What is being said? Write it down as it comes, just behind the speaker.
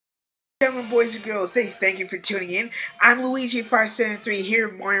Gentlemen, boys and girls, thank you for tuning in. I'm Luigi573 here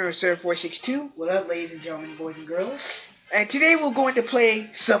at Mario Server 462. What up, ladies and gentlemen, boys and girls? And today we're going to play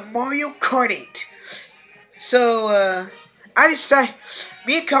some Mario Kart 8. So, I decided,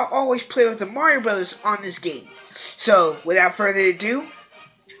 me and Kyle always play with the Mario Brothers on this game. So, without further ado,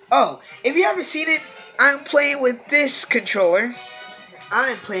 if you haven't seen it, I'm playing with this controller.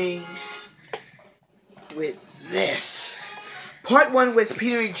 I'm playing with this. Part 1 with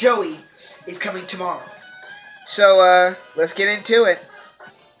Peter and Joey is coming tomorrow. So, let's get into it.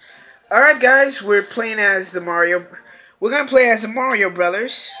 Alright guys, we're playing as the Mario. We're gonna play as the Mario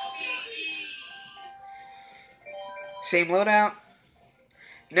Brothers. Same loadout.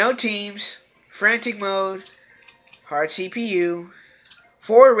 No teams. Frantic mode. Hard CPU.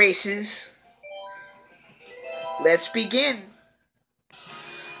 4 races. Let's begin.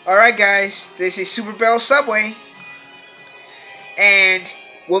 Alright guys, this is Super Bell Subway. And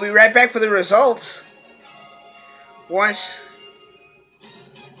we'll be right back for the results. Alright,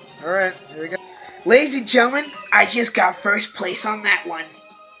 here we go. Ladies and gentlemen, I just got first place on that one.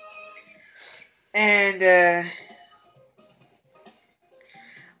 And,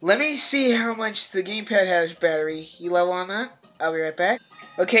 let me see how much the gamepad has battery. You level on that? I'll be right back.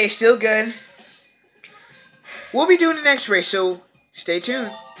 Okay, still good. We'll be doing the next race, so stay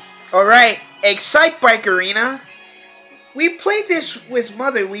tuned. Alright, Excite Bike Arena. We played this with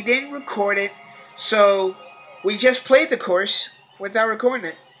Mother. We didn't record it, so we just played the course without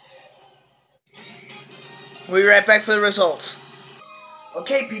recording it. We'll be right back for the results.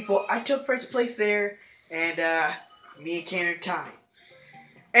 Okay, people, I took first place there, and me and Ken are tied.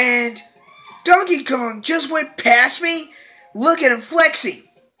 And Donkey Kong just went past me. Look at him flexing.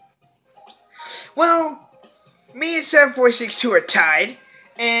 Well, me and 7462 are tied,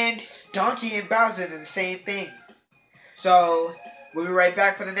 and Donkey and Bowser are the same thing. So, we'll be right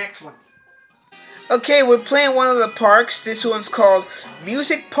back for the next one. Okay, we're playing one of the parks. This one's called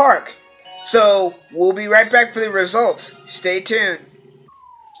Music Park. So, we'll be right back for the results. Stay tuned.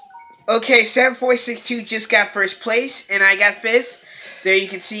 Okay, 7462 just got first place, and I got 5th. There you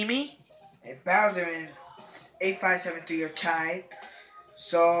can see me. And Bowser and 8573 are tied.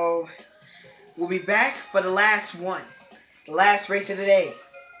 So, we'll be back for the last one. The last race of the day.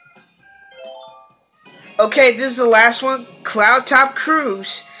 Okay, this is the last one, Cloud Top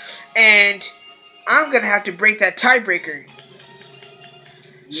Cruise, and I'm going to have to break that tiebreaker. Yeah.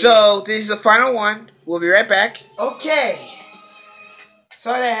 So, this is the final one. We'll be right back. Okay.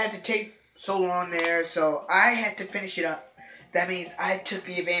 Sorry that I had to take so long there, so I had to finish it up. That means I took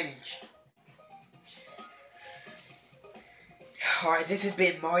the advantage. Alright, this has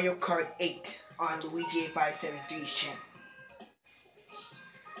been Mario Kart 8 on Luigi573's channel.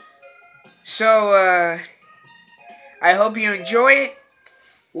 So, I hope you enjoy it.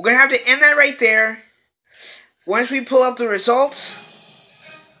 We're going to have to end that right there. Once we pull up the results,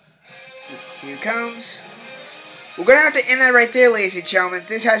 here it comes. We're going to have to end that right there, ladies and gentlemen.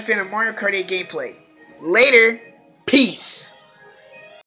 This has been a Mario Kart 8 gameplay. Later. Peace.